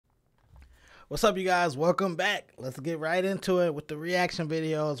What's up, you guys? Welcome back. Let's get right into it with the reaction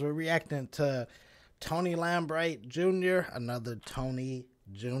videos. We're reacting to Tony Lambright Jr., another Tony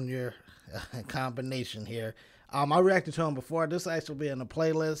Jr. combination here. I reacted to him before. This will actually be in the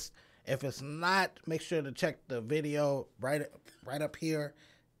playlist. If it's not, make sure to check the video right up here.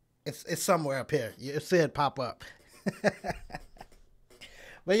 It's somewhere up here. You'll see it pop up.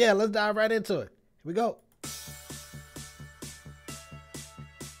 But yeah, let's dive right into it. Here we go.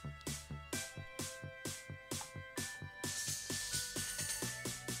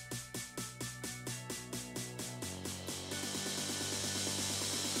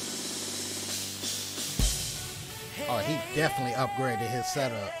 Oh, he definitely upgraded his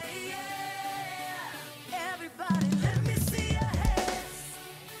setup.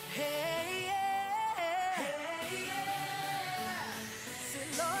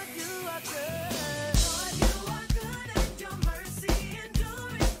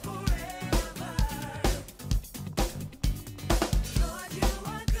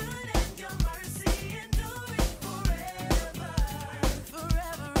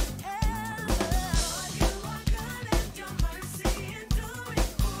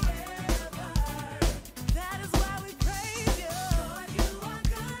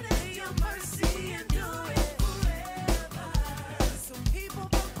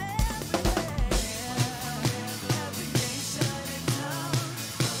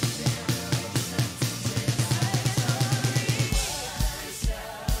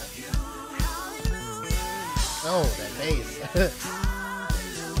 Oh, that bass.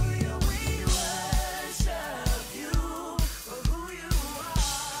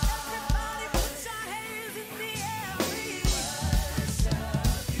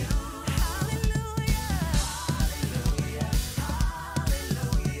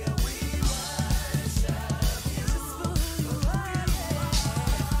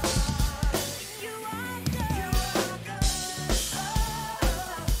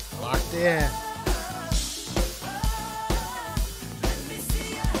 Locked in.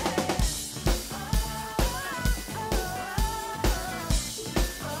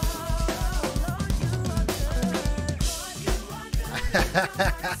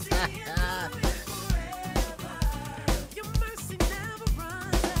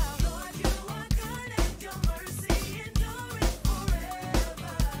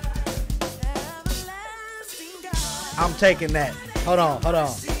 I'm taking that. Hold on.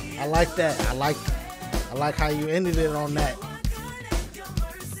 I like that. I like how you ended it on that.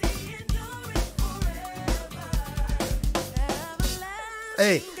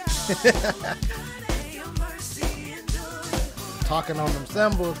 Hey. Talking on them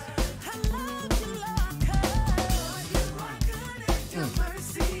cymbals.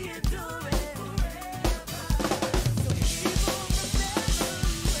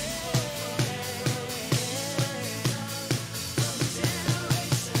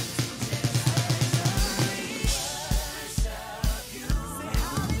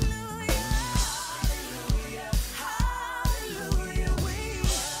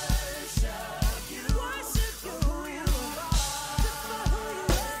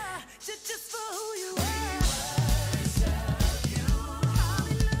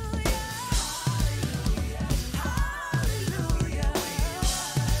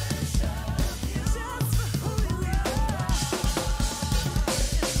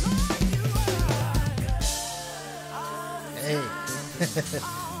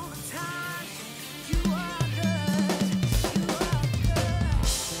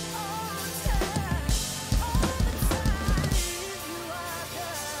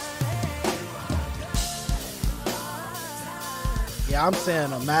 Yeah, I'm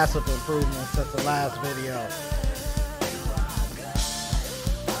seeing a massive improvement since the last video.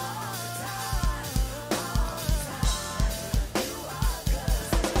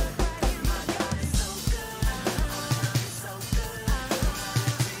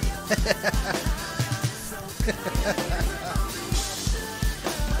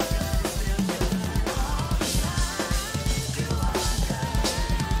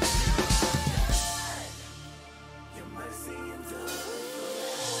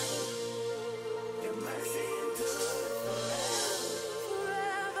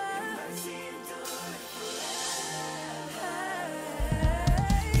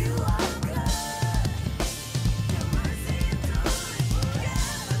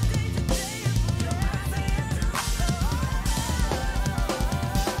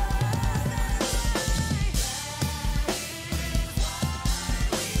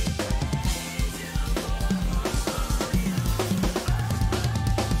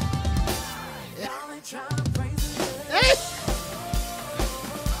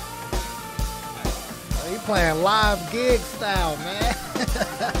 playing live gig style, man.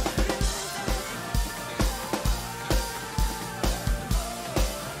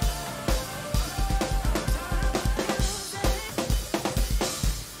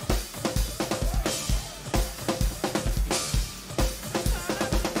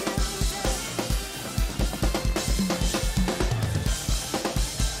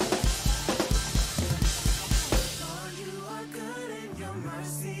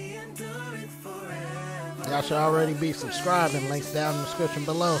 Y'all should already be subscribing. Links down in the description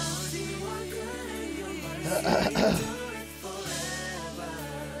below.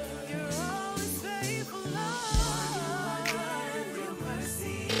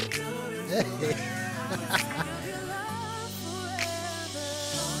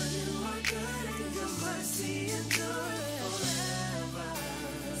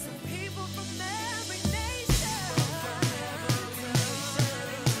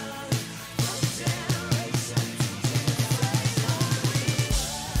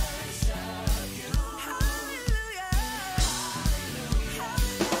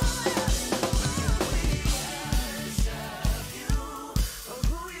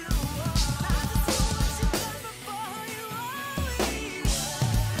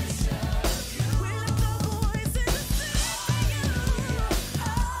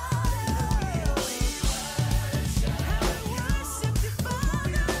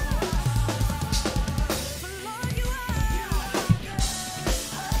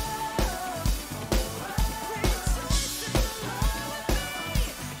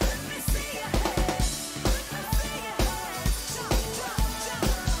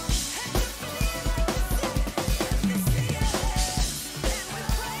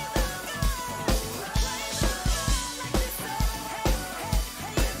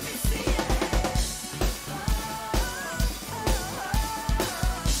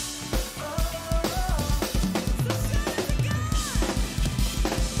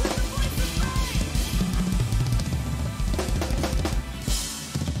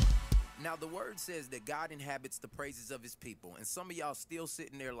 The word says that God inhabits the praises of his people, and some of y'all still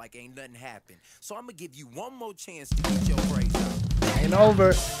sitting there like ain't nothing happened. So I'm gonna give you one more chance to get your praise out. Ain't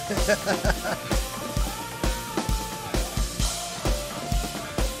over.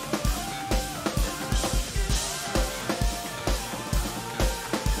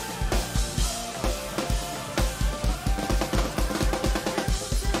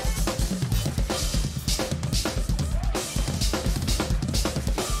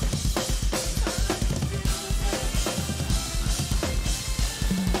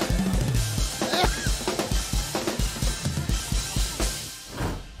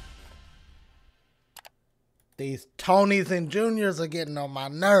 These Tonys and Juniors are getting on my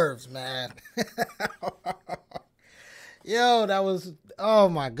nerves, man. Yo, that was, oh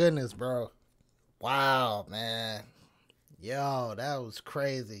my goodness, bro. Wow, man. Yo, that was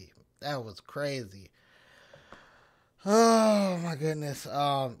crazy. That was crazy. Oh my goodness.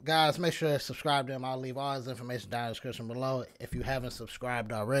 Guys, make sure to subscribe to him. I'll leave all his information down in the description below. If you haven't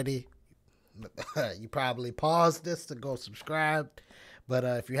subscribed already, you probably paused this to go subscribe. But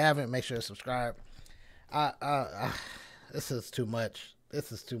if you haven't, make sure to subscribe. This is too much.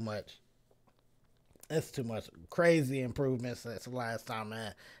 This is too much. It's too much. Crazy improvements since the last time,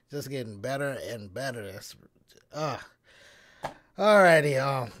 man. Just getting better and better. It's,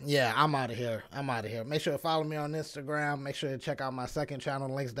 alrighty, yeah, I'm out of here. Make sure to follow me on Instagram. Make sure to check out my second channel.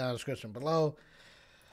 Links down in the description below.